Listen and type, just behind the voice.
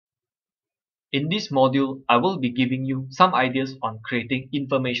In this module, I will be giving you some ideas on creating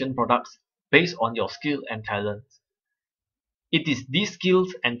information products based on your skill and talents. It is these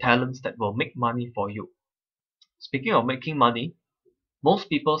skills and talents that will make money for you. Speaking of making money, most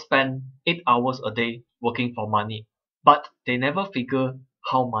people spend 8 hours a day working for money, but they never figure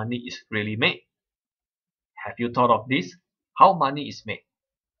how money is really made. Have you thought of this? How money is made?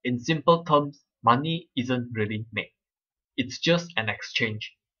 In simple terms, money isn't really made. It's just an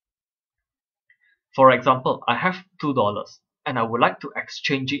exchange. For example, I have $2 and I would like to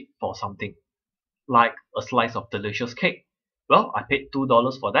exchange it for something, like a slice of delicious cake. Well, I paid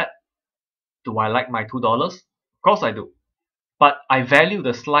 $2 for that. Do I like my $2? Of course I do. But I value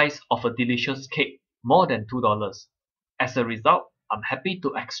the slice of a delicious cake more than $2. As a result, I'm happy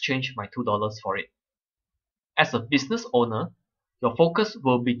to exchange my $2 for it. As a business owner, your focus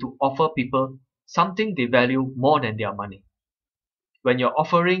will be to offer people something they value more than their money. When you're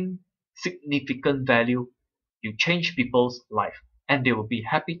offering significant value, you change people's life and they will be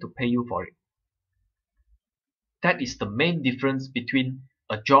happy to pay you for it. That is the main difference between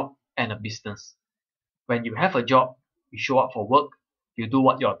a job and a business. When you have a job, you show up for work, you do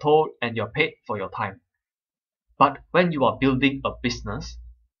what you're told, and you're paid for your time. But when you are building a business,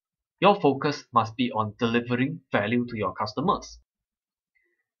 your focus must be on delivering value to your customers.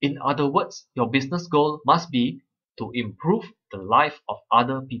 In other words, your business goal must be to improve the life of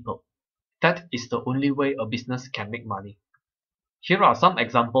other people. That is the only way a business can make money. Here are some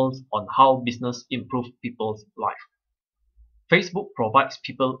examples on how business improves people's life. Facebook provides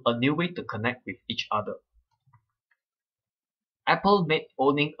people a new way to connect with each other. Apple made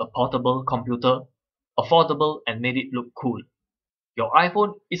owning a portable computer affordable and made it look cool. Your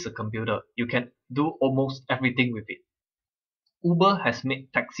iPhone is a computer. You can do almost everything with it. Uber has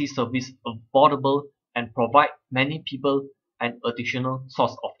made taxi service affordable and provide many people an additional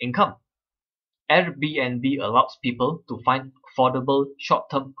source of income. Airbnb allows people to find affordable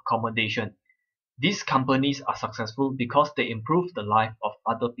short-term accommodation. These companies are successful because they improve the life of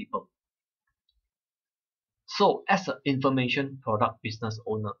other people. So, as an information product business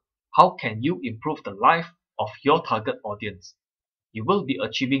owner, how can you improve the life of your target audience? You will be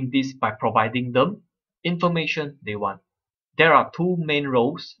achieving this by providing them information they want. There are two main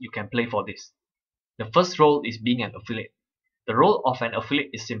roles you can play for this. The first role is being an affiliate. The role of an affiliate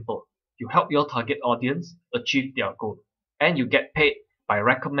is simple. You help your target audience achieve their goal, and you get paid by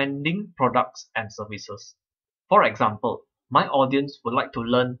recommending products and services. For example, my audience would like to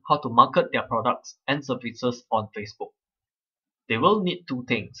learn how to market their products and services on Facebook. They will need two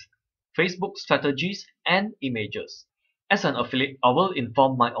things: Facebook strategies and images. As an affiliate, I will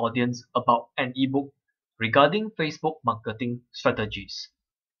inform my audience about an ebook regarding Facebook marketing strategies.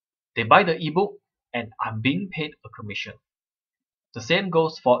 They buy the ebook and I'm being paid a commission. The same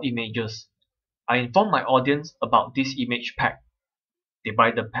goes for images. I inform my audience about this image pack. They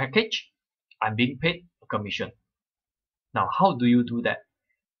buy the package, I'm being paid a commission. Now, how do you do that?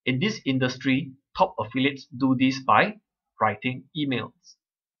 In this industry, top affiliates do this by writing emails.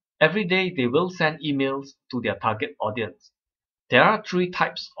 Every day they will send emails to their target audience. There are three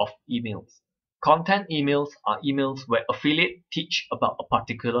types of emails. Content emails are emails where affiliates teach about a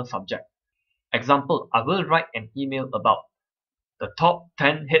particular subject. Example, I will write an email about the top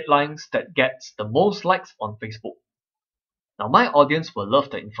 10 headlines that gets the most likes on Facebook. Now my audience will love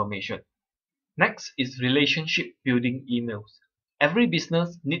the information. Next is relationship building emails. Every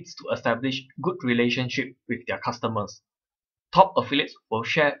business needs to establish good relationship with their customers. Top affiliates will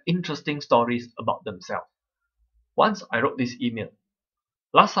share interesting stories about themselves. Once I wrote this email.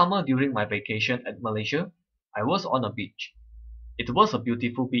 Last summer during my vacation at Malaysia, I was on a beach. It was a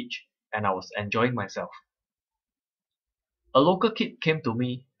beautiful beach and I was enjoying myself. A local kid came to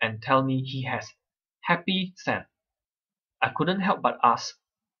me and told me he has happy sand. I couldn't help but ask,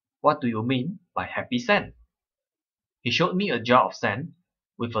 what do you mean by happy sand? He showed me a jar of sand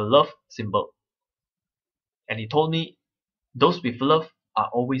with a love symbol. And he told me, those with love are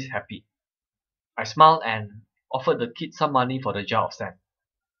always happy. I smiled and offered the kid some money for the jar of sand.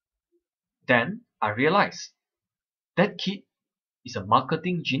 Then I realized, that kid is a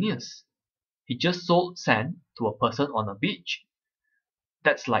marketing genius. He just sold sand to a person on a beach.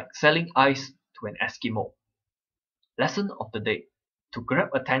 That's like selling ice to an Eskimo. Lesson of the day. To grab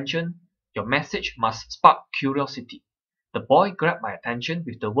attention, your message must spark curiosity. The boy grabbed my attention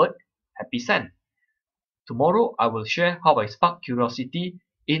with the word happy sand. Tomorrow I will share how I spark curiosity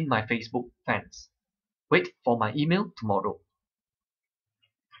in my Facebook fans. Wait for my email tomorrow.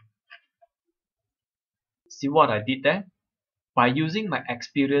 See what I did there? By using my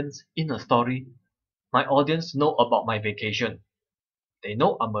experience in a story, my audience know about my vacation. They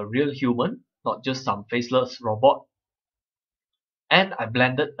know I'm a real human not just some faceless robot. And I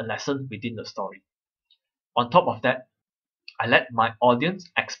blended a lesson within the story. On top of that, I let my audience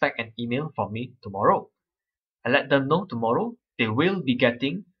expect an email from me tomorrow. I let them know tomorrow they will be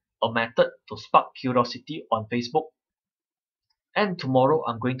getting a method to spark curiosity on Facebook. And tomorrow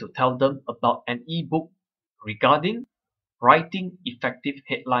I'm going to tell them about an ebook regarding writing effective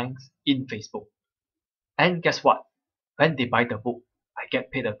headlines in Facebook. And guess what? When they buy the book, I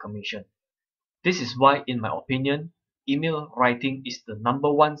get paid a commission. This is why, in my opinion, email writing is the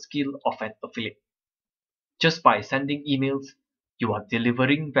 #1 skill of an affiliate. Just by sending emails, you are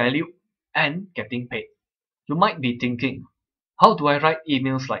delivering value and getting paid. You might be thinking, how do I write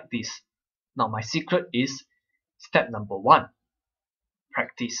emails like this? Now my secret is step number 1,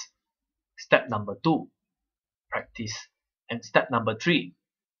 practice. Step number 2, practice. And step number 3,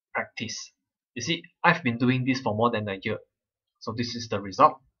 practice. You see, I've been doing this for more than a year. So this is the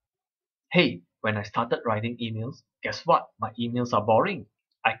result. Hey, when I started writing emails, guess what? My emails are boring.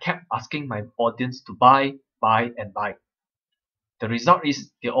 I kept asking my audience to buy, and buy. The result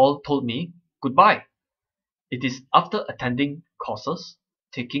is they all told me goodbye. It is after attending courses,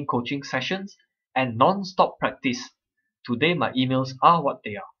 taking coaching sessions, and non-stop practice. Today my emails are what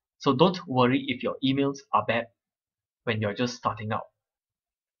they are. So don't worry if your emails are bad when you're just starting out.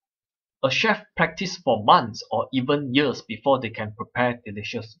 A chef practices for months or even years before they can prepare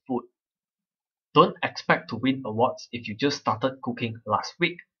delicious food. Don't expect to win awards if you just started cooking last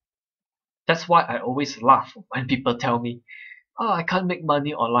week. That's why I always laugh when people tell me, I can't make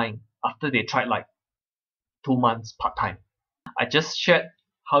money online after they tried like 2 months part-time. I just shared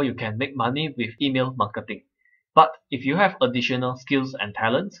how you can make money with email marketing. But if you have additional skills and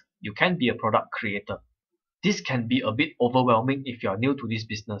talents, you can be a product creator. This can be a bit overwhelming if you are new to this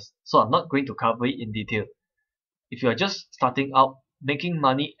business, so I'm not going to cover it in detail. If you are just starting out, making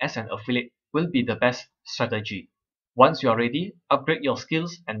money as an affiliate will be the best strategy. Once you are ready, upgrade your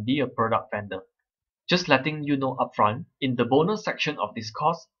skills and be a product vendor. Just letting you know upfront, in the bonus section of this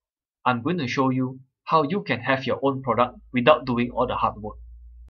course, I'm going to show you how you can have your own product without doing all the hard work.